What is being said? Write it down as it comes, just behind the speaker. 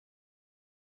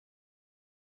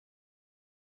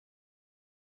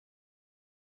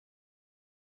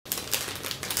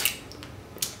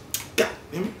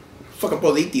fuck I'm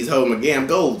supposed to eat these whole my damn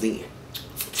goals then?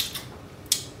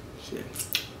 Shit.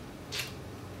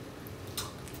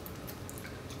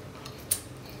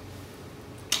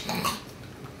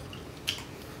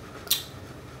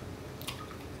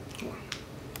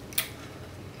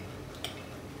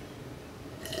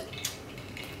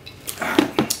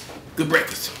 Good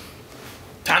breakfast.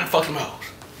 Time to fuck some hoes.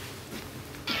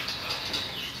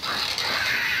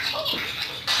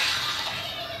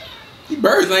 These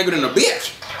birds ain't good in a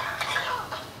bitch.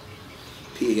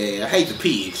 Pig ass. I hate the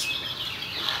pigs.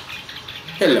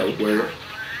 Hello, world.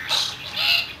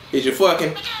 Is your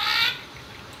fucking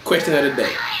question of the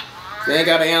day. If you ain't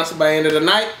got an answer by the end of the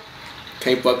night,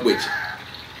 can't fuck with you.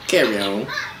 Carry on.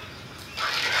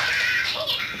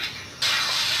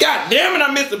 God damn it,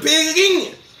 I missed the pig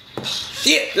again.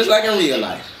 Shit, just like in real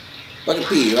life. Fucking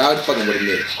pig, I was fucking with a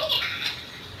nigga.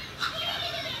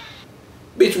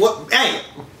 Bitch, what? Hey,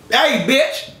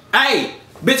 bitch. Hey,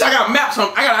 bitch, I got maps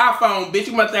on. I got an iPhone, bitch.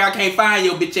 You must think I can't find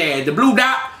your bitch ass. The blue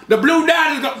dot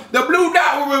is gonna. The blue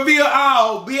dot will reveal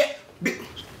all, bitch.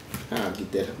 I'll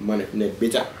get that money from that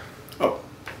bitch. Oh,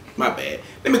 my bad.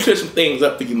 Let me clear some things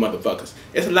up for you motherfuckers.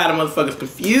 There's a lot of motherfuckers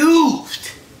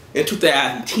confused in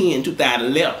 2010,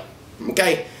 2011.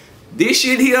 Okay? This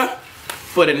shit here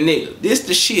for the niggas. This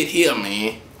the shit here,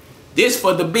 man. This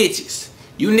for the bitches.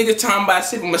 You niggas talking about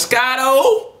sipping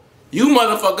Moscato? You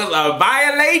motherfuckers are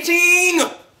violating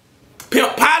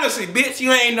pimp policy, bitch.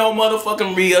 You ain't no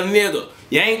motherfucking real nigga.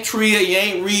 You ain't trill, you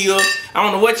ain't real. I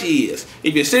don't know what you is.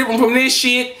 If you're sipping from this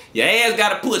shit, your ass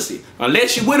got a pussy.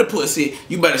 Unless you with a pussy,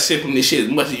 you better sip from this shit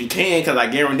as much as you can, cause I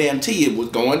guarantee it was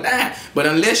going down. But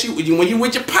unless when you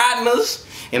with your partners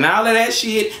and all of that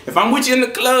shit, if I'm with you in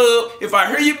the club, if I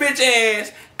hear your bitch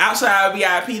ass outside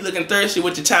VIP looking thirsty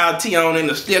with your child tea on and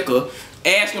the sticker,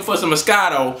 asking for some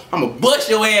Moscato, I'ma bust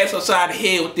your ass upside the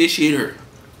head with this shit here.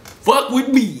 Fuck with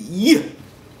me. Yeah.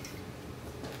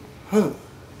 Huh.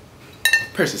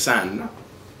 Percy signing off.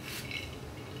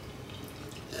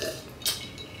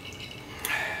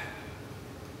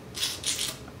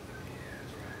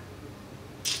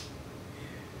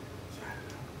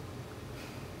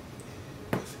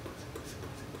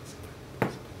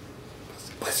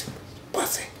 Pussy.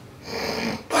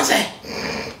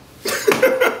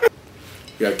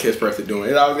 You gotta catch Percy doing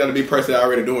it. It always gotta be Percy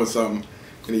already doing something,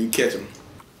 and then you catch him.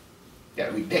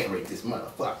 Gotta redecorate this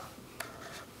motherfucker.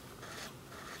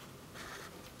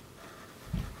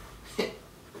 Oh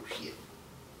shit.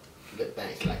 Little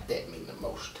things like that mean the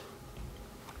most.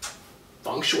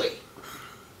 Feng shui.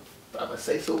 If I would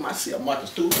say so myself, Martha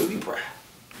Stewart would be proud.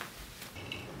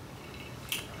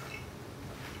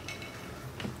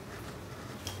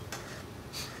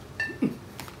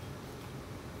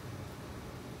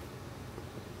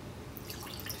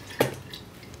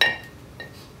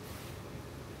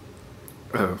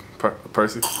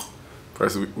 Percy,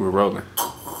 we're rolling.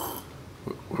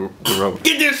 We're rolling.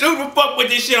 Get this, who the fuck with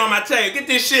this shit on my table? Get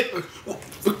this shit.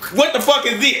 What the fuck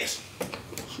is this?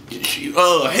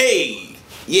 Hey,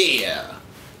 yeah,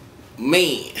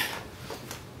 man,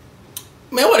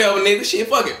 whatever, nigga. Shit,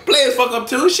 fuck it. Players fuck up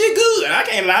too. Shit, good. I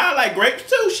can't lie. I like grapes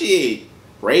too. Shit,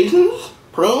 raisins,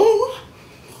 prunes.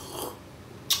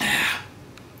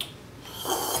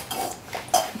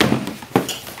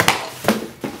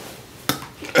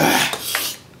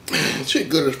 Shit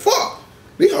good as fuck.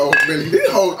 These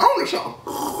hoes on or something.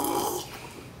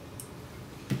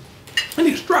 I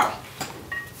need a straw.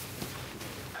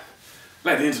 I'd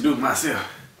like to introduce myself.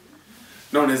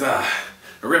 Known as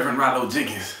Reverend Rollo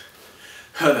Jenkins,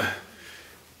 of the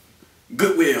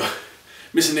Goodwill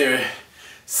Missionary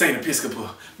Saint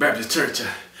Episcopal Baptist Church.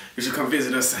 You should come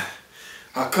visit us.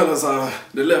 Our colors are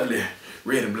the lovely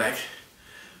red and black,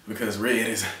 because red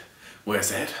is where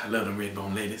it's at. I love them red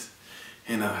bone ladies.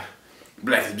 And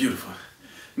black is beautiful.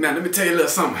 Now let me tell you a little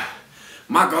something.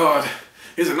 My God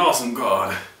is an awesome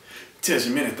God. Tells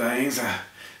you many things.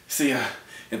 See,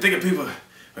 and thinking people,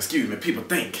 excuse me, people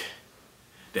think.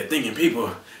 They're thinking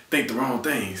people think the wrong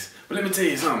things. But let me tell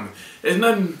you something. There's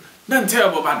nothing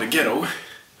terrible about the ghetto.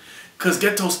 Cause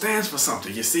ghetto stands for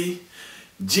something, you see?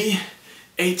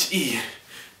 G-H-E-T-T-O.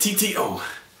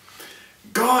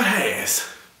 God has,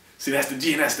 see that's the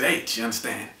G and that's the H, you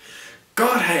understand?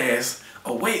 God has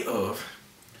a way of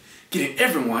getting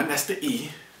everyone, that's the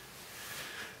E,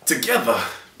 together,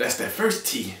 that's that first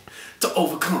T, to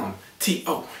overcome,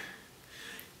 T-O.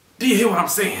 Do you hear what I'm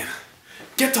saying?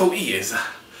 Ghetto is,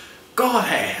 God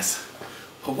has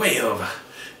a way of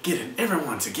getting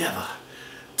everyone together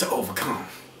to overcome.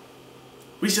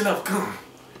 We shall overcome.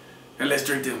 And let's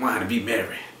drink this wine and be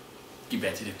merry. Get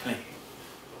back to the plan.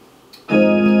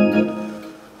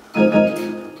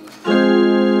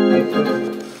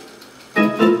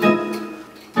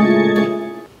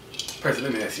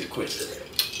 ask you a question.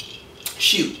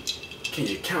 Shoot. Can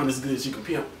you count as good as you can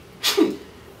pimp?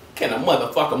 Can a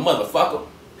motherfucker?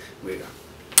 Well,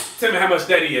 tell me how much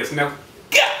that is now.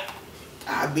 God,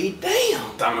 I be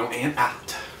damn. Domino and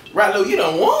out. Rallo, you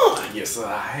done won. Yes, sir,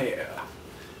 I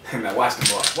have. Now watch the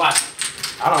boy. Watch it.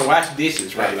 I don't wash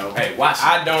dishes, Rallo. Hey, watch it.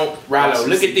 I don't, Rallo.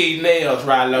 Look at these nails,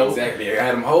 Rallo. Exactly. I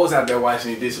had them hoes out there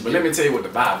washing these dishes. But let me tell you what the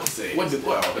Bible says.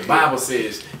 The Bible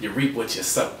says you reap what you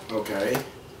sow. Okay.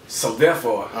 So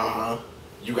therefore, Uh-huh.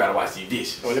 you gotta wash these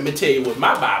dishes. Well, let me tell you what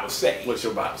my Bible say. What's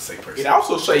your Bible say, Percy? It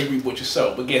also say you reap what you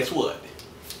sow, but guess what?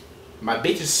 My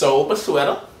bitches sold my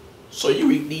sweater, so you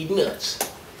reap these nuts.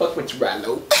 Fuck with you,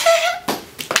 Rallo.